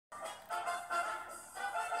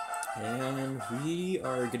And we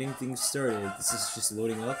are getting things started. This is just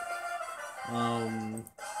loading up.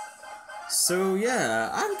 So yeah,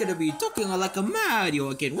 I'm gonna be talking like a Mario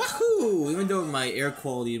again. Wahoo! Even though my air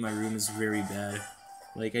quality in my room is very bad.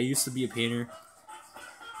 Like, I used to be a painter.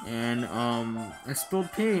 And, I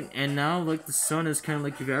spilled paint, and now, like, the sun is kind of,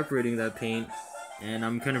 like, evaporating that paint. And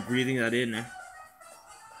I'm kind of breathing that in.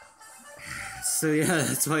 So yeah,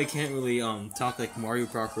 that's why I can't really, talk like Mario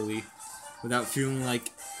properly. Without feeling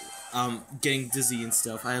like, getting dizzy and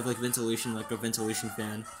stuff. I have, like, ventilation, like a ventilation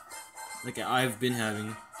fan. Like I've been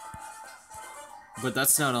having. But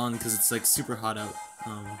that's not on because it's, like, super hot out.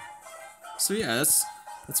 So yeah,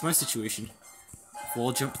 that's my situation.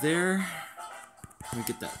 Wall jump there. Let me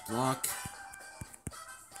get that block.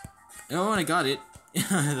 Oh, and I got it.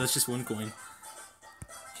 That's just one coin.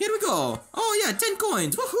 Here we go! Oh yeah, 10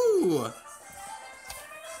 coins! Woohoo!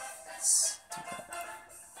 Let's do that.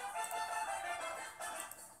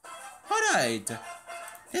 Alright!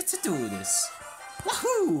 Let's do this!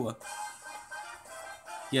 Woohoo!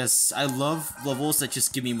 Yes, I love levels that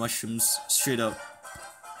just give me mushrooms straight up.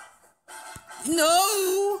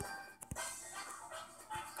 No!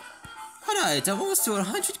 Alright, I'm almost to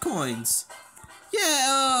 100 coins.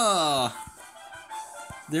 Yeah!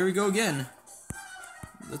 There we go again.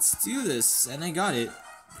 Let's do this. And I got it.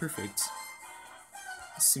 Perfect.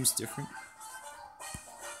 This seems different.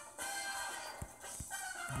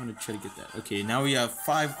 I'm gonna try to get that. Okay, now we have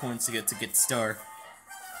 5 coins to get star.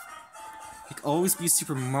 Like, always be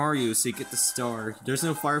Super Mario so you get the star. There's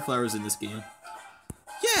no fire flowers in this game.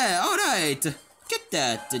 Yeah, alright! Get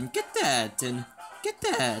that, and get that, and get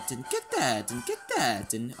that, and get that, and get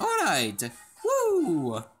that, and alright!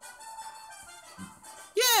 Woo!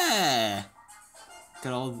 Yeah!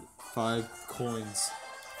 Got all 5 coins.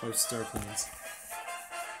 5 star coins.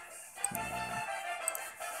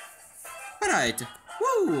 Alright!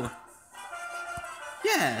 Woo!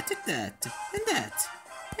 Yeah, take that, and that,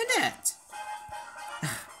 and that!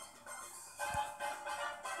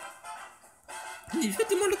 I need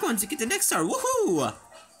 50 more coins to get the next star. Woohoo!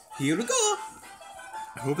 Here we go.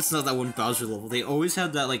 I hope it's not that one Bowser level. They always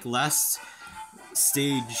have that, like, last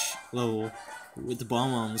stage level with the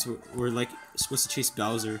bomb-bombs where we're, like, supposed to chase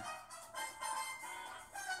Bowser.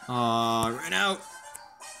 Ran out.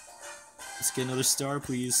 Let's get another star,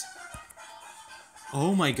 please.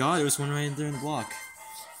 Oh my god, there was one right there in the block.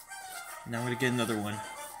 Now I'm gonna get another one.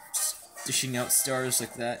 Just dishing out stars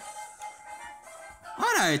like that.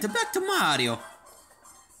 Alright, back to Mario.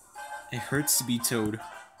 It hurts to be Toad.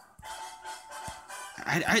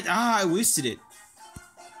 I wasted it.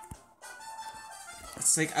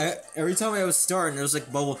 It's like, every time I was starting, there was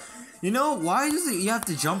like bubble. You know, why does it, you have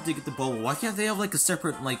to jump to get the bubble? Why can't they have like a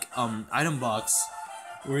separate, like, item box?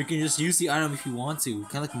 Where you can just use the item if you want to.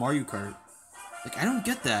 Kinda like Mario Kart. Like, I don't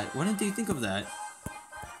get that. Why didn't they think of that?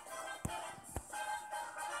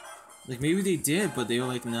 Like, maybe they did, but they were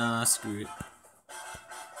like, nah, screw it.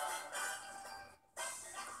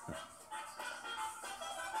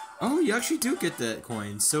 Oh, you actually do get that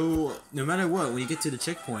coin. So, no matter what, when you get to the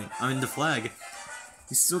checkpoint, I mean the flag,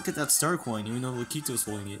 you still get that star coin, even though Lokito's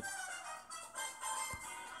holding it.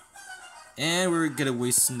 And we're gonna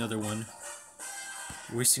waste another one.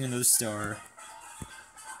 Wasting another star.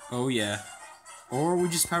 Oh yeah. Or we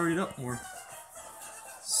just powered it up more.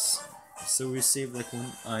 So we saved like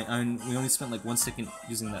one, we only spent like 1 second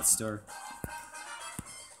using that star.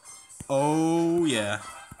 Oh yeah.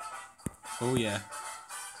 Oh yeah.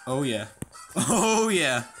 Oh yeah. Oh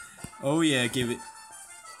yeah. Oh yeah, give it.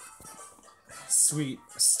 Sweet.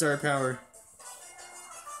 Star power.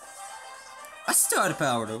 A star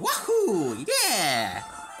power. Woohoo! Yeah!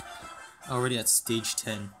 Already at stage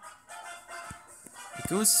 10. It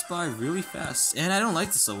goes by really fast. And I don't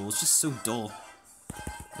like this level, it's just so dull.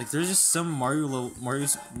 Like, there's just some Mario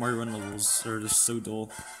Run levels that are just so dull.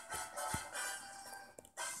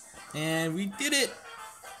 And we did it!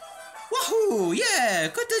 Woohoo! Yeah!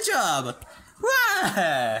 Good job!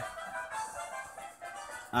 Wah!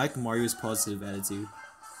 I like Mario's positive attitude.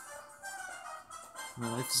 My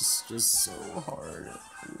life is just so hard.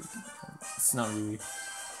 It's not really.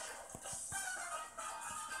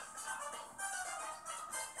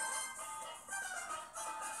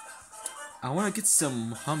 I want to get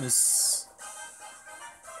some hummus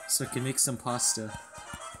so I can make some pasta.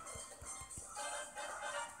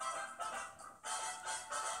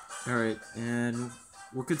 Alright, and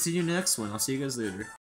we'll continue the next one. I'll see you guys later.